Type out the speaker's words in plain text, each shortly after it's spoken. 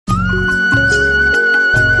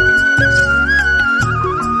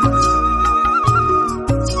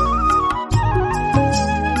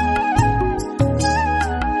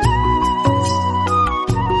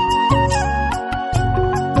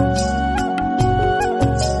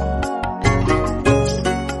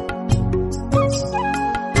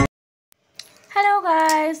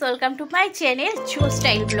My channel Joe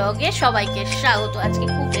style ব্লগে সবাইকে স্বাগত। আজকে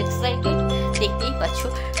খুব এক্সাইটেড, দেখতেই পাচ্ছ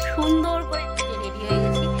সুন্দর করে রেডি হয়ে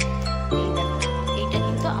গেছি। এইটা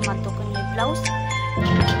কিন্তু আমার দোকানের ব্লাউজ।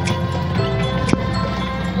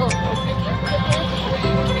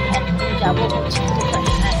 যাবো হচ্ছে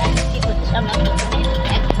দোকানে, আজকে হচ্ছে আমার দোকানে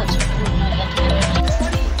 1 বছর পূর্ণ হয়েছে।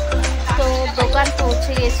 তো দোকান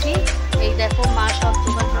পৌঁছে গেছি। এই দেখো মা সব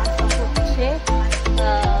দোকান করছে,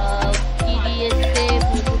 দিদি এসছে,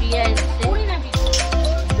 বুড়িয়া এসছে।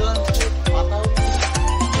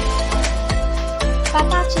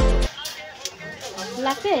 পাতা আছে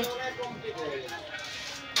লাগবে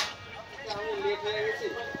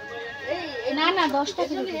না? না 10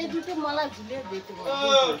 টাকা দুটো মালা ঝুলে দিতে হবে,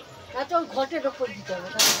 ঘটের ওপর দিতে হবে।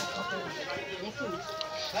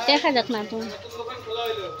 দেখা যাক না তুমি।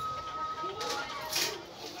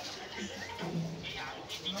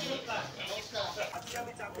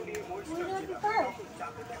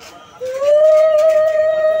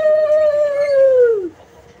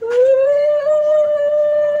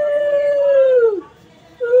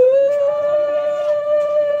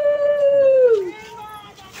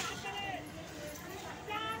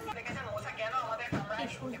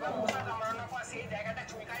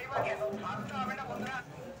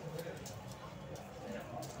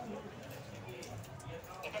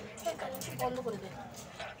 বন্ধ করে দে।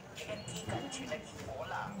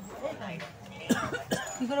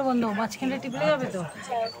 কি করে বন্ধ? মাঝখানটা টিপলে যাবে তো,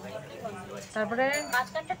 তারপরে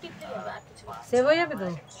মাঝখানটা টিপতে হবে, আর কিছু সেভ হয়ে যাবে তো।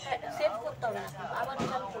 সেভ করতে হবে, আবার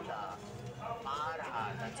চালু করতে হবে।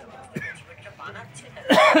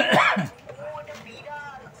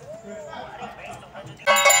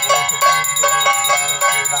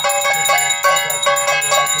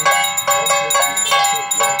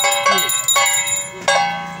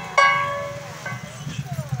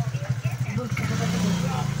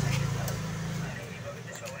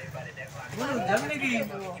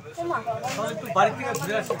 বাড়ি থেকে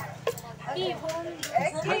ঘুরে আসি।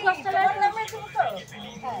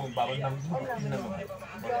 বাবার নাম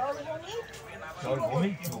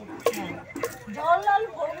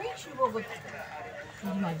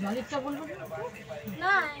জলিটা বলবো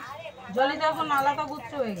না, জলিটা এখন আলাদা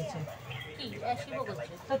গোত্র হয়ে গেছে।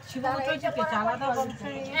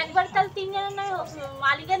 একবার তাহলে 3 জনের নয়,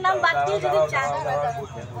 মালিকের নাম বাদ দিয়ে যদি 4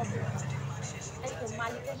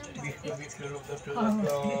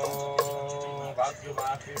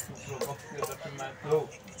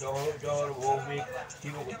 ভৌমিক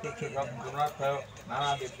নানা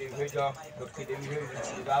দেবী হয়ে যাও, লক্ষ্মী দেবী হয়ে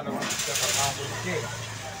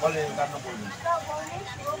বলেন কারণ বলবেন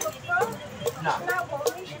না।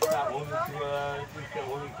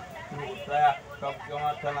 সব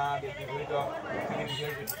জমা থানা দেবী হয়ে যাও, লক্ষ্মী দেবী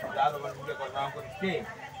হয়ে নাম করছে।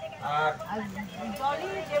 আর জলি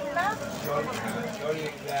দেবনাথ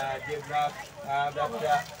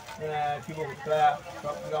ব্যবসা শিবপুত্রা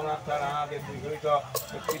সব জগন্নাথ রানা দেবী হইত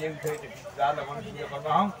লক্ষ্মী দেবী হইতে রাধা গণেশ কর্ম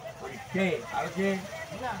করছে। আর যে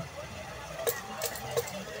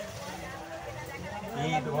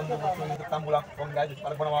এই বন্ধু তাম্বুলা কঙ্গাজ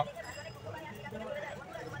পালপণমা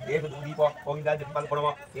एक दीप ओंगाज पाल पड़म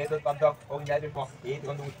एक पद्म ओंगाज एक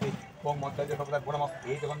गंध मुक्ति ओम मत्स्य शब्दार पड़म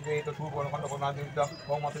एक गंध एक सु पणखंड पनादित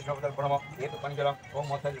ओम मत्स्य शब्दार पड़म एक पंजरम ओम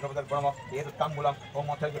मत्स्य शब्दार पड़म एक तांबूलम ओम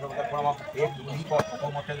मत्स्य शब्दार पड़म एक दीप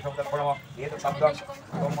ओम मत्स्य शब्दार पड़म एक पद्म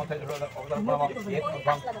ओम मत्स्य शब्दार पड़म एक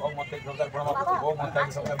पद्म ओम मत्स्य शब्दार पड़म ओम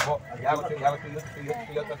मत्स्य शब्दार भो यावति यावति युक्त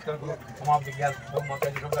तत्कर गुरु ओम विज्ञान ओम मत्स्य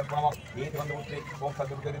शब्दार पड़म एक गंध मुक्ति ओम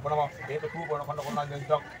सद्गुरु पड़म एक सु पणखंड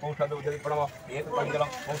पनादित ओम सद्गुरु पड़म एक पंजरम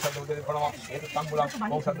ओम सद्गुरु पड़म एक तांबूलम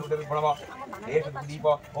ओम सद्गुरु पड़म एक दीप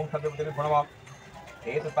ओम सद्गुरु पड़म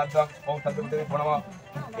एक पद्म ओम सद्गुरु पड़म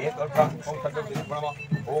एक अर्घ्य ओम सद्गुरु पड़म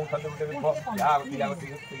ओम सद्गुरु भो यावति यावति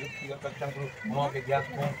युक्त तत्कर गुरु ओम विज्ञान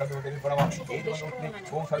ओम सद्गुरु पड़म एक मुक्ति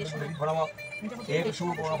ओम सद्गुरु पड़म एक सु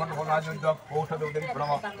पणखंड पनादित ओम सद्गुरु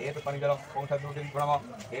पड़म एक पंजरम ओम सद्गुरु पड़म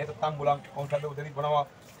एक तांबूलम ओम सद्गुरु पड़म।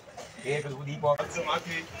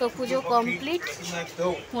 তো পুজো কমপ্লিট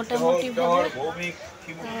মোটামুটি ভাবে।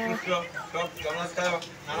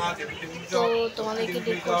 তো তোমাদেরকে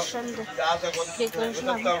ডেকোরেশন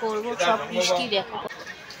আমি করবো। সব মিষ্টি দেখো,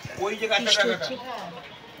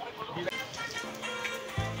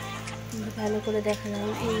 ভালো করে দেখা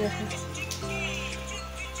যাবে। এই দেখো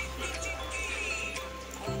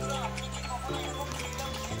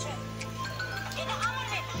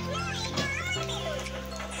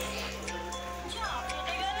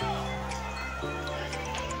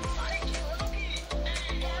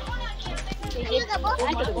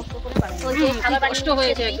কষ্ট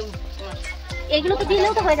হয়েছে একদম। এগুলো তো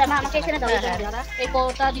দিলেও তো হয়ে যাবে, আমাকে এখানে দাও। এই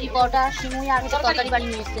কটা দিদি কটা সিমুই আর তরকারি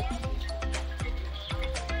বানিয়ে নিয়ে এসছে।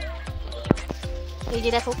 এই যে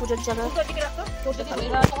দেখো পুজোর জায়গা।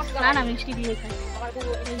 না না মিষ্টি দিয়ে খাই।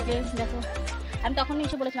 এই যে দেখো আমি তখনই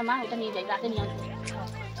এসে বলেছিলাম মা ওটা নিয়ে যাই, রাতে নিয়ে আসবো।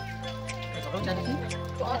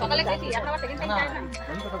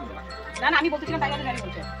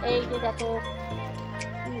 এই যে দেখো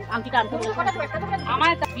আংটিটা আনতে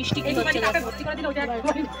আমার বৃষ্টি কি হচ্ছে,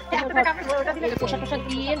 পোশাক টোশাক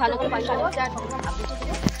দিয়ে ভালো করে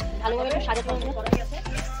ভালোভাবে সাজাতে হবে।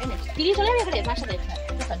 দিদি চলে যাবে এখানে মার সাথে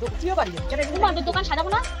তোমাদের দোকান সাজাবো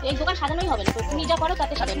না, এই দোকান সাজানোই হবে না, তুমি যা করো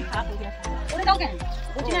তাতে সাজানো। দাও কেন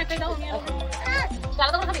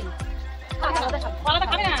আলাদা করে খাবি, আলাদা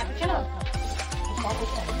খাবে না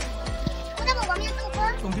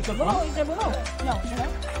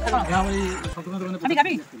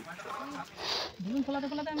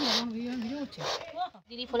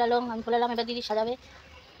দিদি ফোলালো, আমি ফোলালাম, এবার দিদি সাজাবে।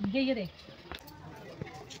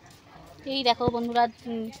 এই দেখো বন্ধুরা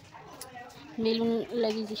বেলুন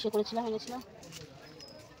লাগিয়ে দৃশ্য করেছিলাম, এনেছিলাম।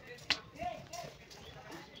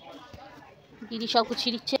 দিদি সব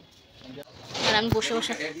গুছিয়ে দিচ্ছে আর আমি বসে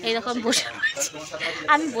বসে এইরকম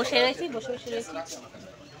আমি বসে রয়েছি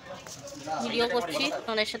ভিডিও করছি,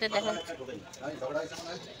 তোমাদের সাথে দেখা যাচ্ছে।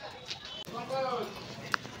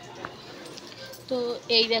 তো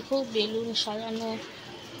এই দেখো বেলুন সাজানো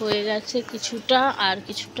হয়ে গেছে কিছুটা, আর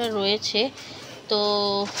কিছুটা রয়েছে। তো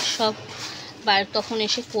সব বাইরে তখন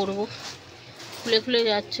এসে করব, খুলে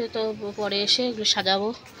যাচ্ছে, তো পরে এসে এগুলো সাজাবো,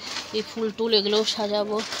 এই ফুল টুল এগুলোও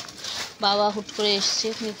সাজাবো। বাবা হুট করে এসছে,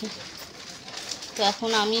 তো এখন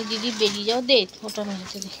আমি দিদি বেরিয়ে যাও, দে ওটা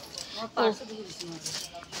মেঝেতে দে। ও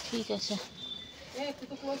ঠিক আছে,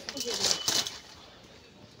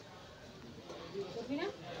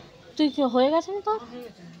 তুই কি হয়ে গেছে না তো?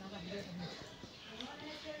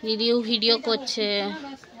 দিদিও ভিডিও করছে।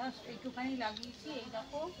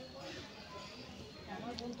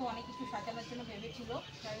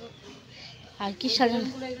 আর কি সাজানো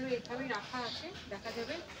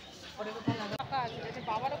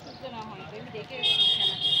বাবারও খুঁজতে না হয়, আমি দেখে এসেছি।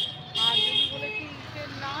 আর যদি বলেছি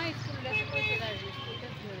না স্কুল ড্রেসে করে চলে আসবে, স্কুলটা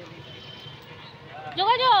ধরে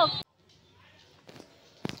যোগাযোগ।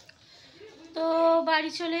 তো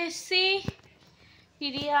বাড়ি চলে এসছি,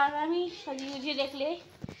 দিদি আর আমি সাজিয়ে গুজিয়ে দেখলে।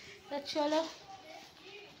 চলো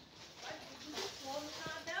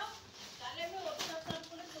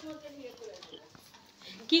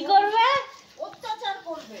কি করবে, অত্যাচার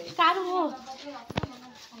করবে কার উপর?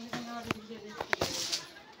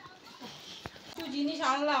 জিনিস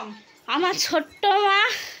আনলাম, আমার ছোট্ট মা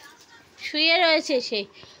শুয়ে রয়েছে, সে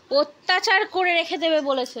অত্যাচার করে রেখে দেবে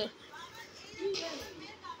বলেছে।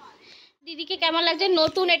 দিদিকে কেমন লাগছে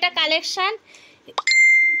নতুন এটা কালেকশন?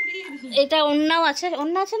 এটা ওন্নাও আছে,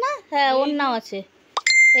 ওন্না আছে না? হ্যাঁ ওন্নাও আছে।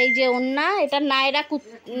 এই যে ওন্না, এটা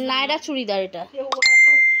নায়রা চুড়িদার, এটা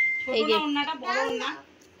এই যে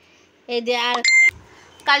এই যে। আর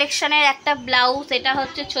কালেকশনের একটা ব্লাউজ, এটা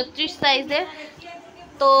হচ্ছে 36 সাইজের।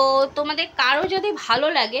 তো তোমাদের কারো যদি ভালো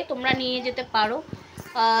লাগে তোমরা নিয়ে যেতে পারো।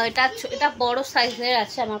 এটা বড় সাইজের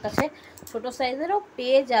আছে আমার কাছে, ছোট সাইজেরও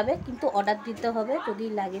পেয়ে যাবে, কিন্তু অর্ডার দিতে হবে যদি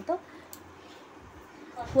লাগে। তো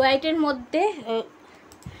হোয়াইটের মধ্যে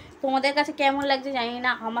তোমাদের কাছে কেমন লাগছে জানি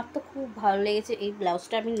না, আমার তো খুব ভালো লেগেছে। এই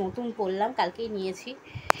ব্লাউজটা আমি নতুন পরলাম, কালকেই নিয়েছি।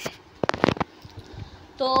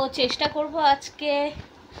 তো চেষ্টা করব আজকে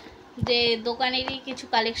যে দোকানেরই কিছু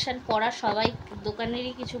কালেকশান পরা, সবাই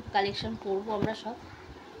দোকানেরই কিছু কালেকশান পরবো আমরা সব।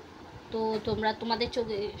 তো তোমরা তোমাদের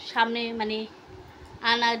চোখে সামনে মানে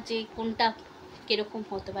আনার যে কোনটা কীরকম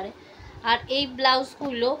হতে পারে। আর এই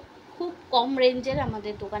ব্লাউজগুলো খুব কম রেঞ্জের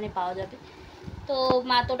আমাদের দোকানে পাওয়া যাবে। তো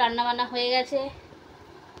মা তো রান্নাবান্না হয়ে গেছে,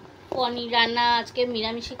 পনির রান্না, আজকে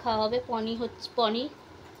নিরামিষই খাওয়া হবে। পনির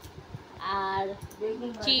আর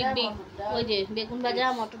ওই যে বেগুন ভাজা,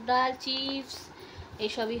 মটর ডাল, চিপস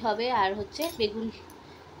এইসবই হবে। আর হচ্ছে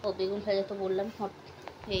বেগুন ভাজা তো বললাম,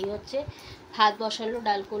 এই হচ্ছে ভাত বসালো,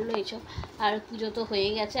 ডাল করলো, এইসব। আর পুজো তো হয়ে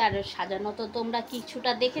গেছে, আর সাজানো তো তোমরা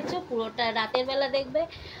কিছুটা দেখেছো, পুরোটা রাতের বেলা দেখবে।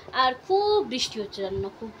 আর খুব বৃষ্টি হচ্ছে, জানো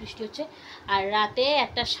খুব বৃষ্টি হচ্ছে। আর রাতে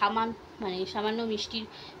একটা সামান্য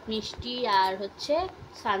মিষ্টি আর হচ্ছে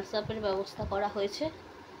থামস আপের ব্যবস্থা করা হয়েছে।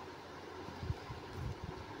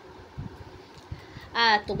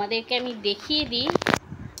 আর তোমাদেরকে আমি দেখিয়ে দিই,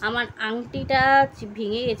 আমার আংটিটা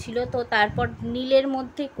ভেঙে গেছিলো, তো তারপর নীলের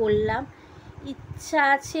মধ্যে করলাম। ইচ্ছা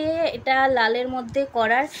আছে এটা লালের মধ্যে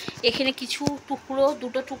করার। এখানে কিছু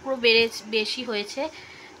দুটো টুকরো বেশি হয়েছে,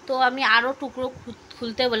 তো আমি আরও টুকরো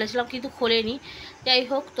খুলতে বলেছিলাম কিন্তু খোলেনি। যাই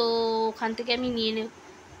হোক, তো ওখান থেকে আমি নিয়ে নেব।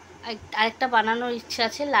 আরেকটা বানানোর ইচ্ছা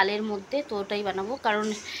আছে লালের মধ্যে, তো ওটাই বানাবো। কারণ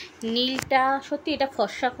নীলটা সত্যি, এটা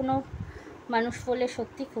ফর্সা কোনো মানুষ বলে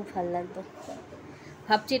সত্যি খুব ভালো লাগতো।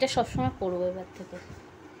 ভাবছি এটা সবসময় পরবো এবার থেকে,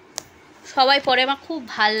 সবাই পরে, আমার খুব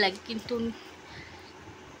ভাল লাগে। কিন্তু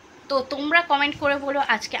তো তোমরা কমেন্ট করে বলো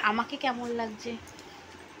আজকে আমাকে কেমন লাগছে।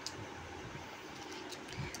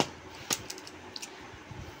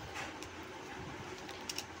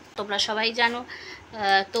 তোমরা সবাই জানো,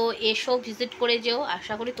 তো এসো ভিজিট করে যেও।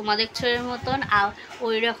 আশা করি তোমাদের ছেলের মতন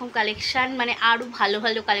ওই রকম কালেকশান, মানে আরও ভালো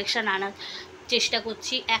ভালো কালেকশান আনার চেষ্টা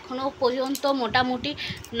করছি। এখনও পর্যন্ত মোটামুটি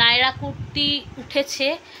নায়রা কুর্তি উঠেছে,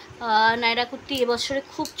 নায়রা কুর্তি এবছরে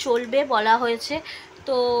খুব চলবে বলা হয়েছে।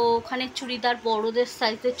 তো ওখানে চুড়িদার বড়দের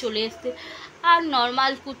সাইজে চলে এসছে, আর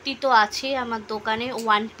নর্মাল কুর্তি তো আছে আমার দোকানে।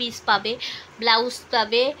 ওয়ান পিস পাবে, ব্লাউজ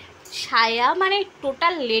পাবে, সায়া, মানে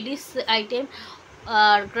টোটাল লেডিস আইটেম।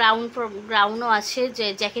 আর গ্রাউন্ডও আছে, যে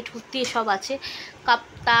জ্যাকেট কুর্তি সব আছে,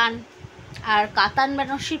 কাপ্তান আর কাতান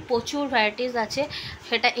বেনারসির প্রচুর ভ্যারাইটিস আছে,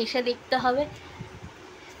 সেটা এসে দেখতে হবে।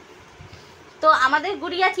 তো আমাদের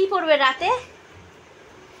গুড়িয়া কি পরবে রাতে,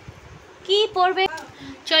 কি পরবে,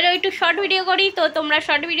 চলো একটু শর্ট ভিডিও করি। তো তোমরা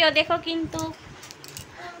শর্ট ভিডিও দেখো কিন্তু,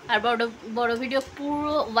 আর বড় ভিডিও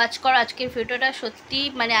পুরো ওয়াচ করো। আজকের ভিডিওটা সত্যি,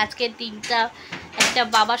 মানে আজকের দিনটা একটা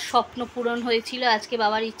বাবার স্বপ্ন পূরণ হয়েছিল। আজকে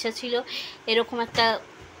বাবার ইচ্ছা ছিল এরকম একটা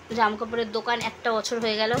জামাকাপড়ের দোকান, একটা বছর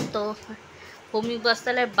হয়ে গেল। তো ভৌমিক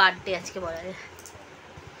বস্তালার বার্থডে আজকে বলা যায়।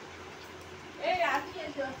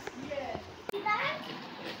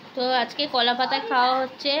 তো আজকে কলা পাতা খাওয়া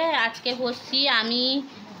হচ্ছে। আজকে বসছি আমি,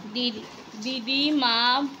 দিদি, মা,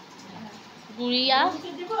 গুড়িয়া।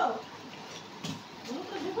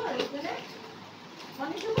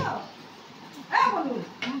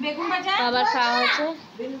 আবার খাওয়া হচ্ছে।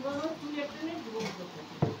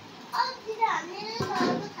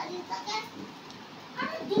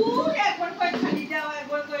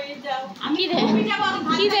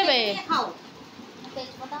 কি দেবে?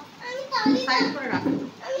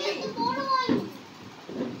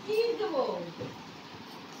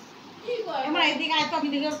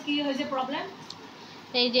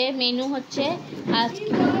 এই যে মেনু হচ্ছে আজ,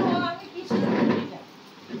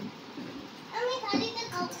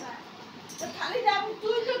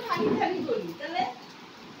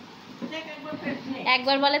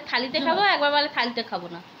 একবার বলে থালিতে খাবো, একবার বলে থালিতে খাবো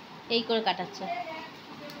না, এই করে কাটাচ্ছে।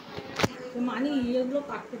 মানে এগুলো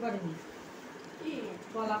কাটতে পারিনি,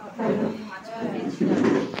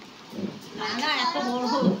 না এত বড়।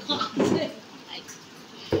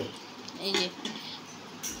 এই যে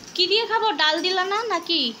কি দিয়ে খাবো, ডাল দিলা না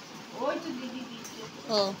নাকি? ওই তো দিদি দিচ্ছে।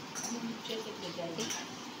 ও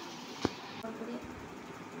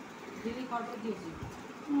দিদি খবর দিয়েছি,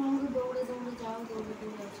 দৌড়ে দৌড়ে যাও, দৌড়ে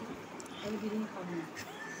দৌড়ে আসো, আমি দিদি খাবো না।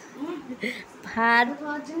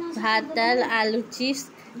 ভাত, ডাল, আলু চিপস,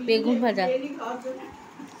 বেগুন ভাজা।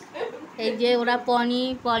 এই যে ওরা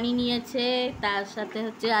পনি নিয়েছে, তার সাথে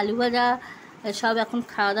হচ্ছে আলু ভাজা, সব এখন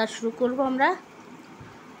খাওয়া দাওয়া শুরু করবো আমরা।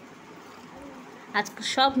 আজকে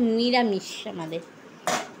সব নিরামিষ আমাদের,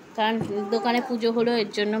 কারণ দোকানে পুজো হলো, এর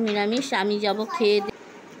জন্য নিরামিষ। আমি যাব খেয়ে।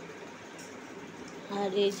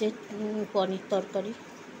 আর এই যে পনির তরকারি।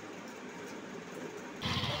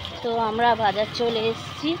 তো আমরা বাজার চলে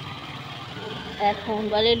এসেছি, এখন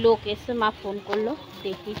বলে লোক এসে, মা ফোন করলো,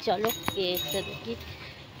 দেখি চলো কে এসে দেখি।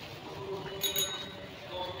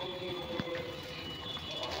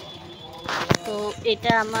 তো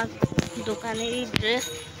এটা আমার দোকানেরই ড্রেস,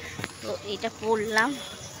 তো এটা পরলাম,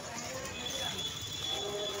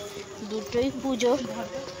 দুটোই পুজো।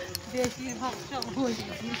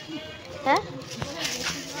 হ্যাঁ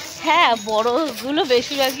হ্যাঁ, বড়গুলো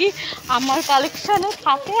বেশিরভাগই আমার কালেকশানে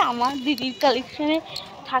থাকে, আমার দিদির কালেকশানে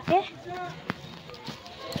থাকে।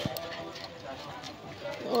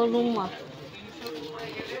 ও রুমা,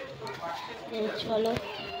 চলো।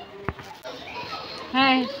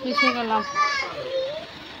 হ্যাঁ এসে গেলাম।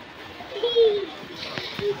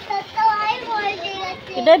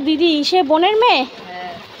 এটা দিদি, সে বোনের মেয়ে।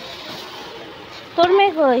 তোর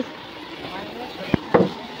মেয়ে কই?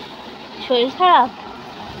 শরীর খারাপ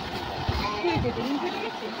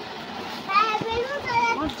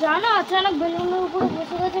জানো, আচানক বেলুনের উপরে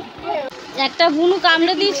বসে গেছে। একটা বুনু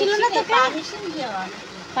কামড়ে দিয়েছিল না তোকে?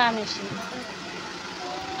 পা মেশিন।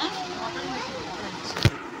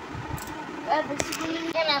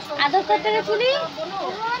 আদর করতে গেছিলি?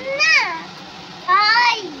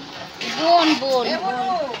 বোন বোন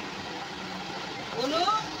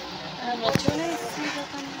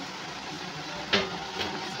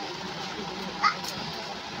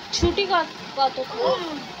ছুটি কত?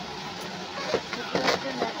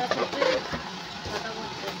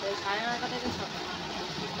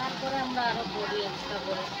 তারপরে আমরা আরো পড়ি এক্সট্রা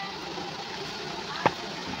করে।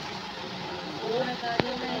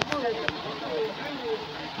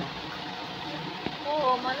 ও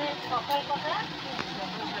মানে সকাল কটা?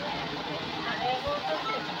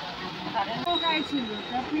 ছিল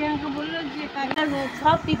প্রিয়াঙ্কা বললো যে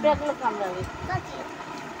সব পিঁপড়াগুলো কামড়াবে।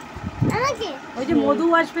 ওই যে মধু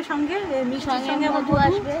আসবে সঙ্গে, মিষ্টির সঙ্গে মধু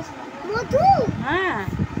আসবে। মধু? হ্যাঁ,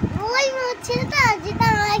 ওই ছেলেটা যেটা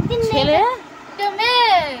একদিন ছেলে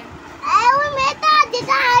ওই মেয়েটা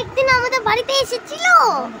যেটা একদিন আমাদের বাড়িতে এসেছিল।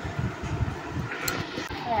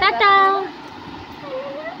 টাটা।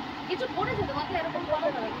 কিছু পড়েছে তোমাকে এরকম বলা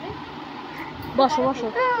যাবে না। বসো বসো।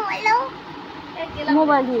 হ্যালো।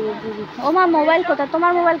 মোবাইল দিয়ে দিবি। ও মা মোবাইল কোথায়?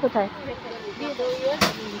 তোমার মোবাইল কোথায়?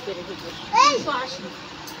 এই 180,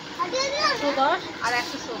 110 আর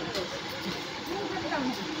 170।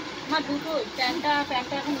 মা দুটো প্যান্টটা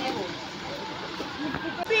এখন নেবো।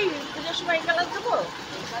 পুজোর সময় কালার দেবো।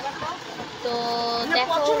 তো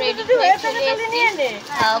দেখো রেডি হয়ে চলে এসেছি।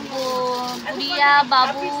 বুড়িয়া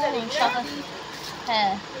বাবু সবাই।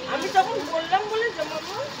 হ্যাঁ, আমি তখন বললাম বলে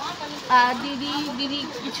জমাবো। আর দিদি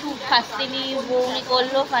কিছু খাসতেনি বৌনি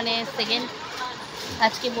করলো, মানে সেকেন্ড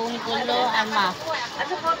আজকে বৌনি করলো আর মা।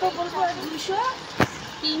 আচ্ছা কত বলবো? 200,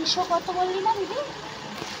 300 কত বললি না দিদি?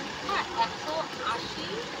 180,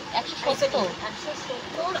 170।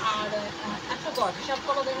 170 আর 110 হিসাব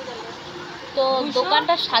করো দেখে গেল। তো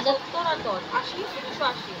দোকানটা সাজা 70 আর 10 80,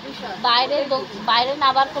 280। বাইরে না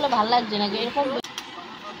বার করলে ভালো লাগছে নাকি এরকম।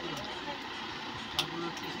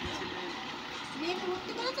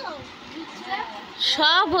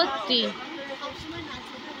 সব ভর্তি,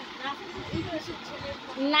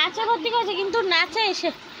 নাচে ভর্তি করেছে, কিন্তু নাচে এসে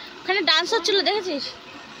ওখানে ডান্স হচ্ছিল দেখেছিস?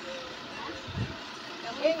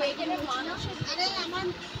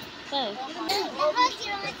 তাই?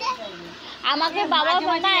 আমাকে বাবা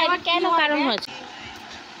বলে এটা কেন কারণ হচ্ছে।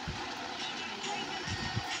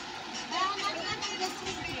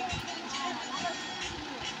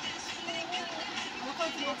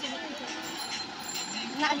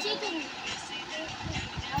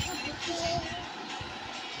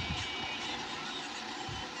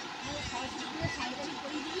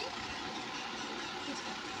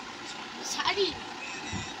 শাড়ি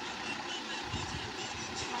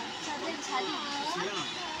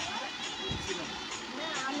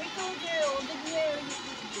আমি তো যে ওদের দিয়ে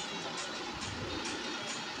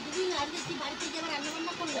দিদি আজকে কি বাড়িতে গিয়ে আবার রান্না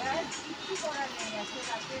বান্না করলে? কিছু করার নেই। আজকে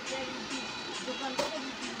রাতে যে দোকান থেকে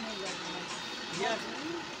রুটি নিয়ে যাবে।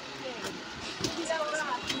 দিদিরা ওরা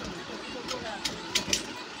আসেনি, ছোটরা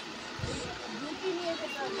রুটি নিয়ে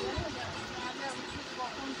যেতে হবে।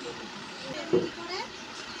 কখন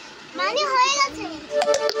মানে হয়ে গেছে।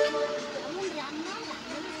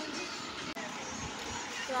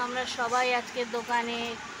 তো আমরা সবাই আজকে দোকানে,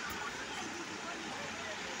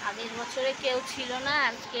 আগের বছরে কেউ ছিল না,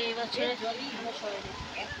 আজকে এই বছরে আমরা সবাই।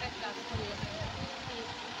 একটা কাজ করে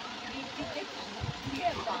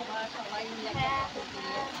বাবা সবাই মিলে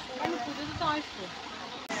পুজোতে তো আসবো।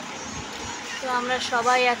 তো আমরা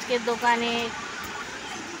সবাই আজকে দোকানে,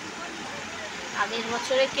 আগের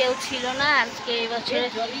বছরে কেউ ছিল না, আজকে এই বছরে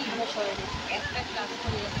আমরা সবাই। একটা কাজ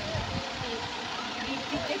করে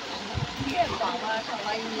বাবা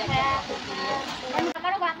সবাই মিলে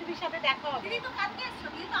আমারও বান্ধবীর সাথে দেখা হবে। দিদি তো কালকে এসছো,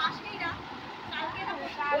 দিদি তো আসবেই না।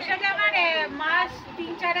 ওর সাথে আমার মাস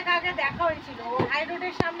 3-4 আগে দেখা হয়েছিল। হাই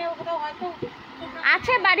রোডের সামনে ও কোথাও হয়তো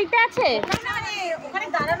আছে, বাড়িতে আছে। ওখানে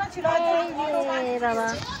দাঁড়ানো ছিল বাবা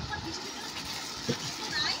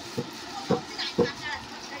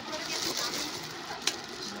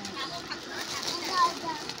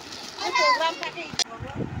প্রোগ্রাম থাকে।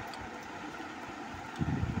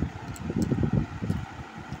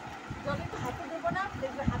 জলে তো হাতে দেবো না,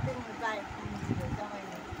 দেখবে হাতের গায়ে জামাই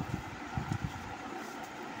নেই,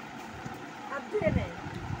 হাত ধুয়ে নেই।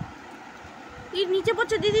 নিচে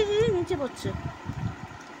পড়ছে দিদি, নিচে পড়ছে।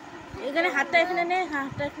 এখানে হাতটা এখানে নে,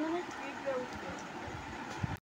 হাতটা এখানে নে।